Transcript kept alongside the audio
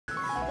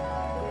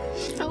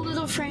Oh,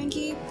 little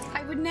Frankie,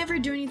 I would never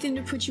do anything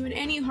to put you in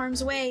any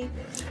harm's way.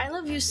 I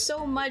love you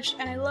so much,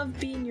 and I love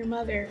being your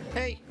mother.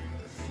 Hey,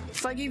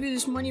 if I gave you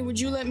this money, would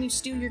you let me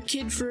steal your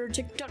kid for a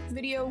TikTok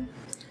video?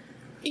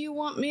 You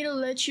want me to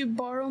let you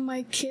borrow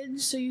my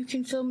kid so you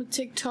can film a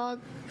TikTok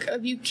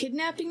of you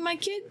kidnapping my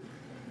kid?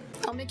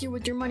 I'll make it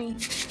with your money.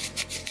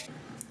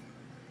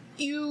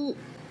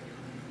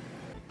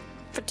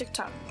 For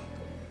TikTok.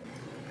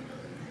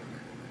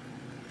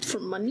 For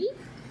money?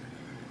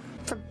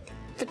 For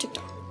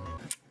TikTok.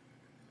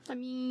 I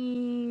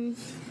mean...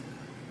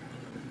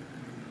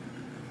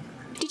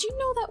 Did you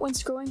know that when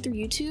scrolling through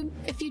YouTube,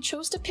 if you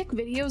chose to pick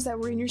videos that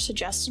were in your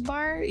suggested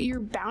bar, you're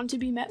bound to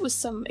be met with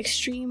some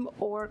extreme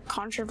or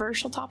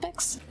controversial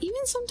topics?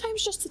 Even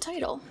sometimes just the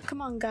title.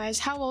 Come on guys,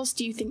 how else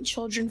do you think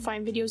children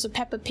find videos of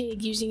Peppa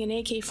Pig using an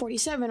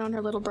AK-47 on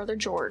her little brother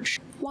George?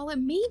 While it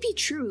may be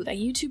true that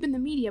YouTube and the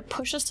media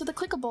push us to the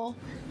clickable,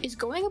 is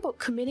going about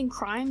committing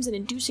crimes and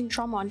inducing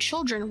trauma on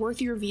children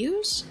worth your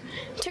views?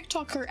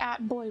 TikToker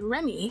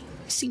 @boyremi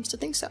seems to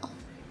think so.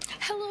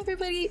 Hello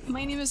everybody,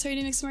 my name is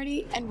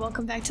HartyMcSmarty and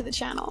welcome back to the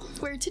channel,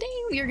 where today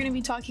we are going to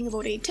be talking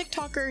about a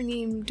TikToker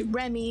named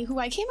Remy who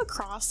I came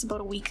across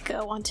about a week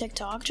ago on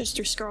TikTok just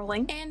through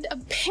scrolling, and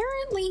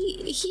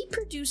apparently he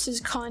produces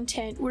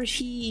content where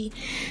he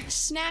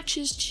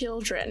snatches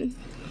children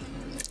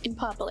in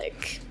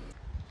public.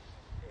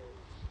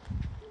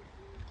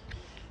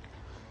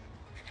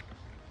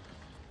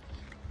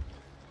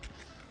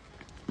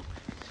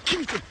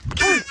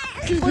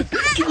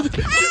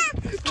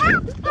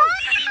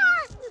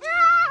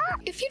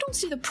 If you don't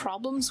see the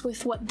problems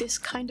with what this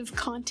kind of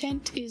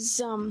content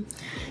is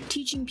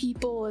teaching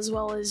people as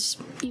well as,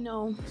 you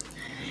know,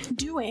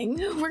 doing,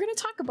 we're going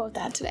to talk about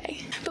that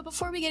today. But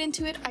before we get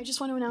into it, I just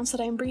want to announce that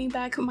I'm bringing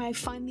back my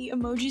Find the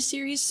Emoji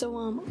series, so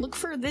look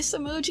for this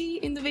emoji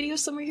in the video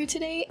somewhere here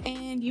today,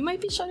 and you might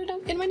be shouted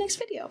out in my next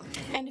video.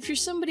 And if you're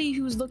somebody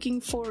who's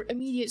looking for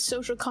immediate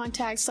social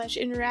contact /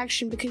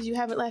 interaction because you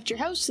haven't left your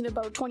house in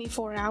about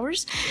 24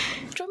 hours,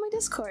 join my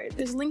Discord.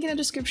 There's a link in the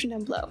description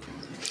down below.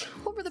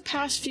 Over the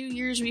past few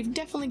years, we've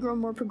definitely grown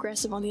more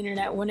progressive on the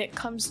internet when it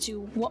comes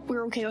to what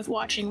we're okay with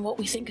watching, what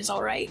we think is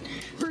alright,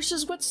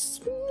 versus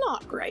what's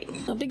not right.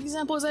 A big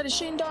example is that of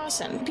Shane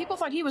Dawson. People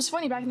thought he was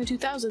funny back in the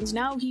 2000s,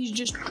 now he's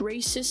just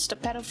racist, a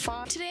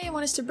pedophile. Today I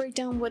want us to break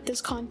down what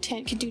this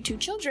content could do to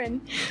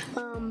children,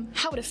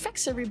 how it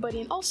affects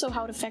everybody, and also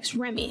how it affects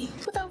Remy.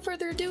 Without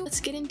further ado,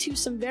 let's get into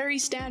some very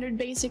standard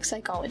basic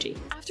psychology.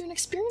 After an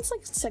experience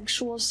like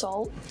sexual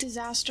assault,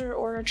 disaster,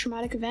 or a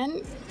traumatic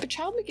event, the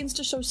child begins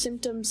to show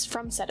symptoms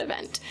from said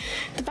event.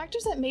 The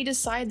factors that may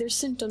decide their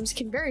symptoms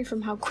can vary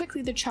from how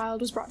quickly the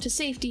child was brought to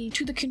safety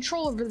to the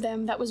control over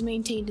them that was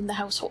maintained in the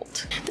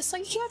household. The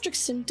psychiatric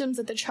symptoms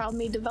that the child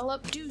may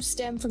develop do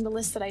stem from the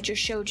list that I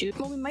just showed you.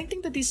 While we might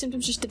think that these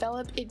symptoms just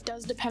develop, it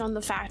does depend on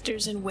the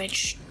factors in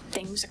which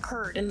things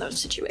occurred in those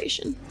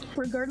situations.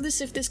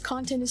 Regardless if this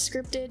content is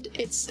scripted,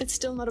 it's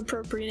still not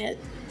appropriate.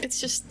 It's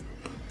just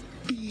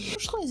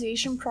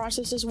socialization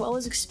process, as well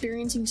as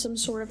experiencing some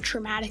sort of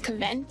traumatic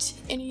event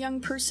in a young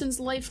person's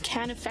life,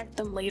 can affect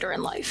them later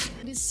in life.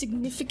 It is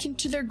significant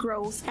to their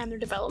growth and their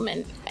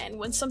development, and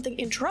when something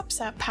interrupts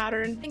that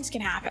pattern, things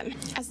can happen.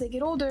 As they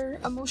get older,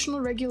 emotional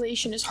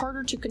regulation is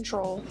harder to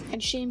control,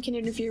 and shame can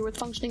interfere with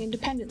functioning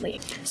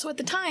independently. So at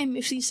the time,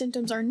 if these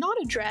symptoms are not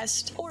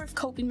addressed, or if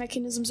coping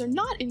mechanisms are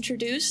not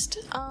introduced,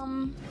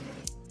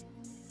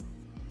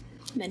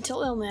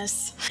 mental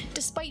illness.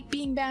 Despite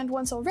being banned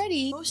once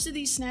already, most of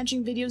these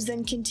snatching videos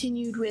then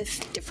continued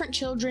with different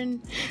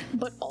children,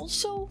 but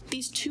also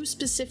these two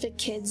specific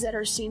kids that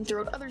are seen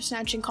throughout other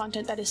snatching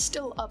content that is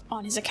still up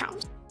on his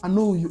account. I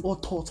know you all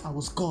thought I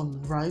was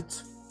gone,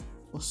 right?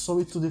 But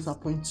sorry to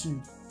disappoint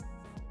you.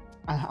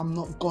 I am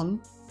not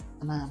gone,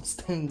 and I am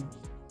staying.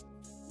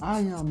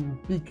 I am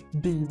Big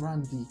D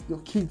Randy. Your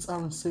kids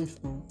aren't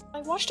safe though. I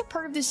watched a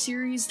part of this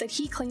series that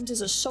he claims is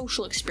a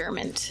social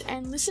experiment,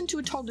 and listened to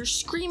a toddler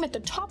scream at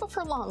the top of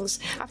her lungs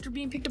after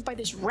being picked up by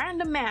this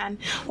random man,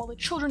 while the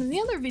children in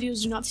the other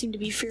videos do not seem to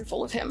be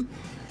fearful of him.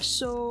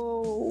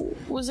 So,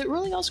 was it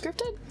really all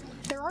scripted?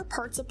 There are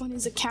parts up on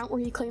his account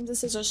where he claims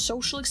this is a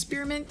social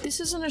experiment. This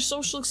isn't a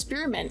social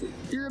experiment.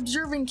 You're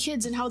observing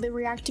kids and how they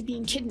react to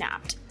being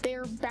kidnapped.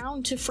 They're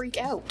bound to freak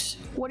out.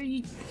 What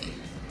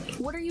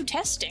are you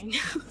testing?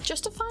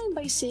 Justifying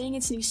by saying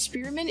it's an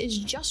experiment is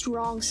just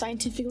wrong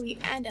scientifically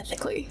and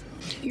ethically.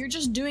 You're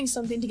just doing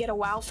something to get a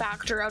wow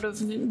factor out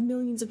of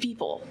millions of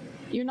people.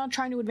 You're not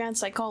trying to advance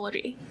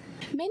psychology.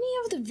 Many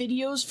of the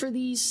videos for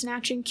these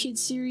Snatching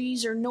Kids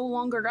series are no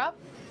longer up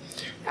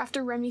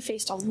after Remy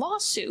faced a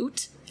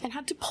lawsuit and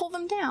had to pull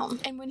them down.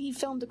 And when he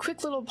filmed a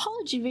quick little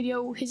apology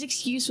video, his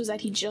excuse was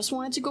that he just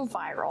wanted to go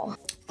viral.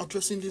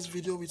 Addressing this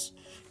video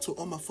to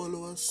all my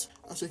followers.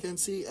 As you can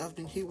see, I've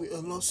been hit with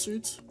a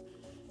lawsuit,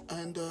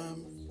 and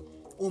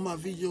all my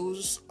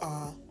videos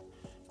are,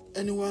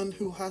 anyone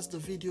who has the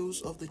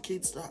videos of the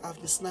kids that I've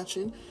been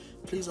snatching,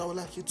 please, I would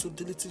like you to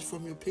delete it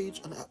from your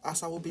page, and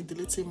as I will be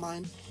deleting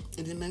mine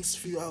in the next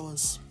few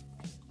hours.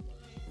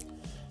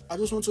 I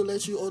just want to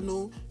let you all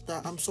know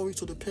that I'm sorry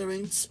to the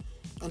parents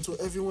and to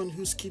everyone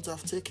whose kids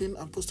I've taken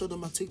and posted on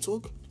my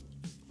TikTok.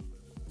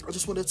 I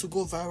just wanted to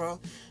go viral,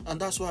 and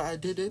that's why I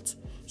did it.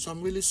 So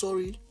I'm really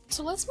sorry.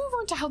 So let's move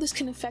on to how this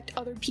can affect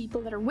other people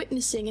that are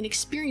witnessing and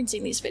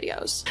experiencing these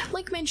videos.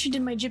 Like mentioned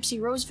in my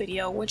Gypsy Rose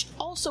video, which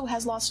also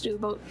has lots to do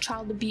about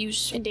child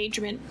abuse,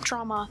 endangerment,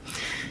 trauma,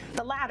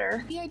 the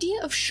latter, the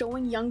idea of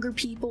showing younger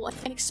people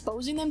and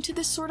exposing them to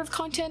this sort of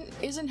content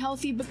isn't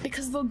healthy, but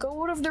because they'll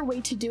go out of their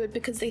way to do it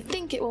because they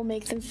think it will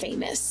make them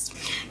famous.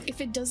 If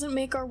it doesn't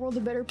make our world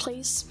a better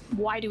place,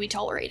 why do we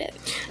tolerate it?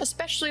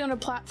 Especially on a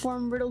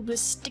platform riddled with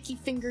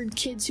sticky-fingered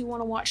kids who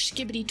want to watch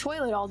Skibbity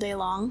Toilet all day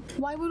long.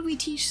 Why would we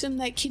teach them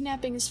that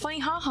kidnapping is funny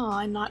haha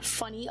and not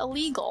funny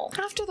illegal?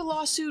 After the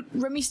lawsuit,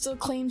 Remy still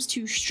claims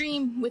to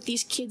stream with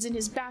these kids in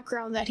his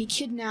background that he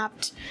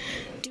kidnapped,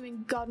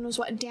 doing God knows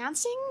what,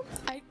 dancing?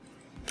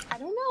 I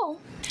don't know.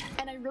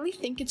 And I really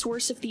think it's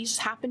worse if these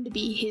happen to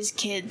be his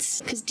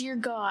kids. Because dear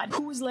God,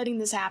 who is letting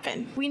this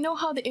happen? We know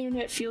how the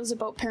internet feels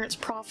about parents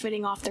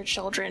profiting off their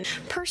children.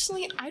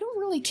 Personally, I don't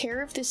really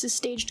care if this is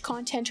staged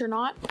content or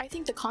not. I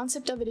think the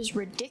concept of it is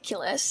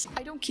ridiculous.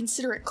 I don't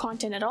consider it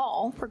content at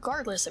all,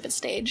 regardless if it's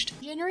staged.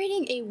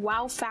 Generating a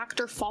wow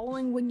factor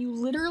following when you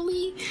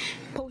literally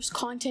post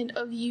content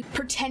of you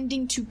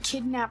pretending to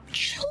kidnap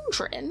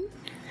children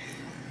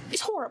is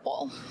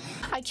horrible.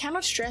 I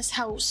cannot stress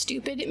how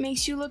stupid it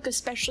makes you look,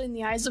 especially in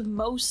the eyes of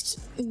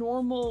most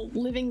normal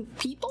living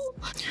people.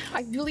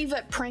 I believe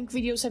that prank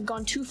videos have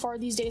gone too far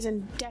these days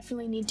and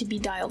definitely need to be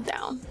dialed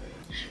down.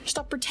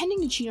 Stop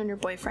pretending to cheat on your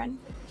boyfriend.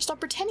 Stop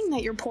pretending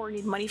that you're poor and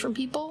need money from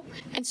people.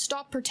 And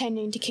stop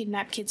pretending to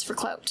kidnap kids for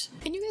clout.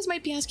 And you guys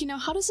might be asking now,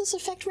 how does this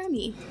affect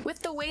Remy? With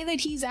the way that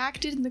he's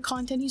acted and the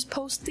content he's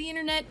posted, the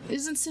internet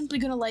isn't simply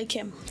gonna like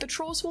him. The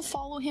trolls will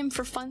follow him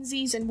for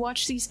funsies and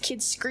watch these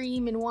kids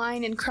scream and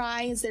whine and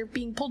cry as they're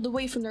being pulled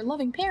away from their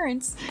loving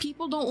parents.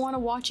 People don't want to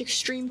watch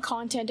extreme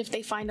content if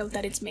they find out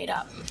that it's made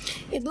up.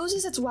 It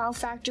loses its wow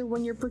factor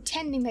when you're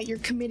pretending that you're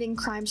committing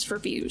crimes for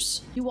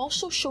views. You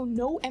also show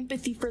no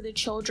empathy for the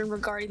children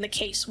regarding the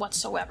case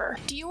whatsoever.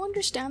 Do you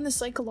understand the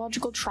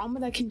psychological trauma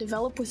that can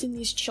develop within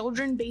these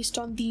children based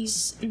on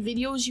these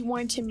videos you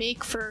wanted to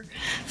make for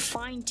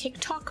fine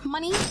TikTok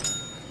money?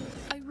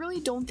 I really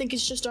don't think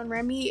it's just on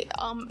Remy.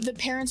 The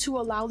parents who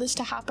allow this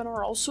to happen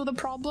are also the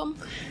problem.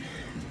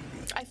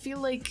 I feel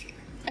like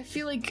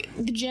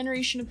the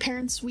generation of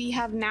parents we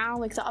have now,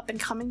 like the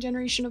up-and-coming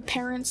generation of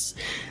parents,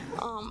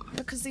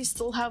 because they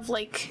still have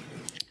like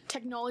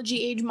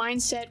technology age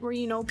mindset where,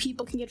 you know,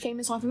 people can get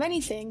famous off of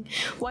anything.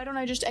 Why don't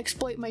I just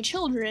exploit my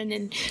children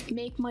and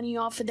make money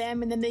off of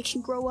them, and then they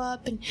can grow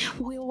up and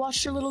we'll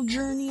watch their little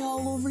journey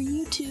all over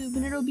YouTube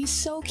and it'll be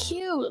so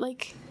cute.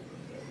 Like,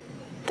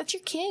 that's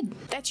your kid.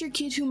 That's your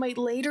kid who might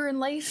later in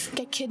life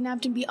get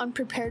kidnapped and be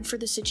unprepared for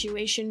the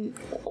situation,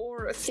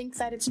 or think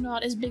that it's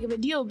not as big of a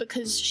deal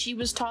because she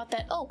was taught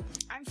that, oh,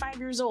 I'm 5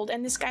 years old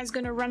and this guy's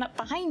gonna run up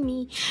behind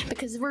me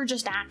because we're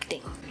just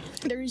acting.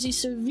 There is a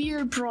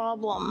severe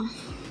problem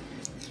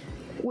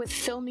with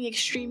filming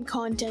extreme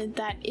content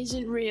that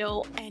isn't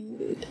real,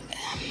 and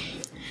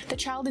the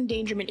child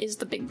endangerment is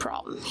the big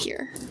problem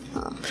here.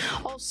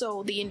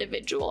 Also, the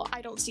individual,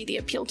 I don't see the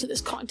appeal to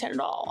this content at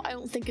all. I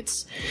don't think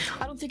it's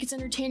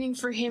entertaining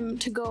for him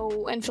to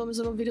go and film his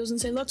little videos and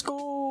say, let's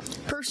go.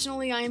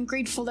 Personally, I am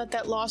grateful that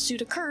that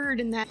lawsuit occurred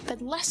and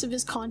that less of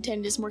his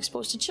content is more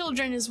exposed to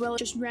children as well as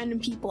just random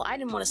people. I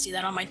didn't want to see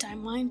that on my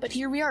timeline, but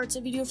here we are. It's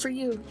a video for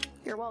you.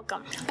 You're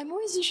welcome. I'm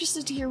always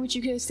interested to hear what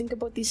you guys think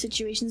about these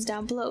situations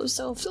down below,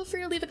 so feel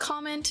free to leave a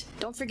comment.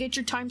 Don't forget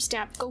your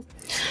timestamp.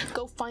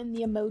 Go find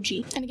the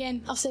emoji. And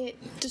again, I'll say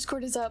it,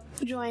 Discord is up.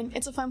 Join.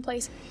 It's a fun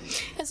place.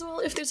 As well,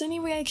 if there's any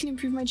way I can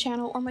improve my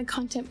channel or my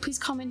content, please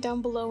comment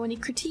down below any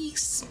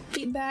critiques,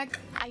 feedback.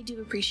 I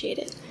do appreciate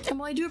it. And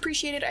while I do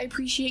appreciate it, I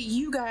appreciate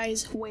you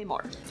guys way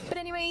more. But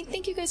anyway,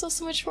 thank you guys all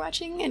so much for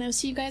watching, and I'll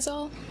see you guys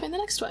all in the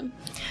next one.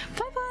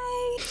 Bye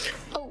bye!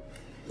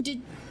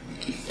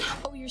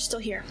 Oh, you're still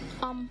here.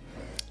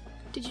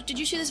 Did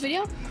you see this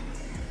video?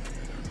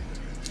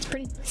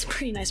 It's a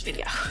pretty nice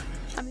video.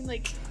 I mean,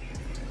 like,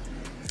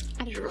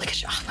 I did a really good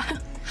job.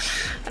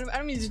 I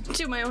don't mean to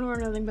do my own horn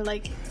or anything, but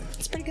like,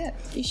 it's pretty good.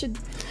 You should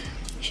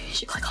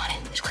click on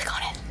it. You should click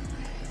on it.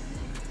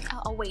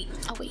 I'll wait.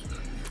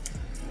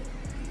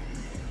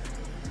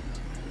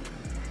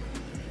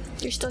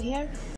 You're still here?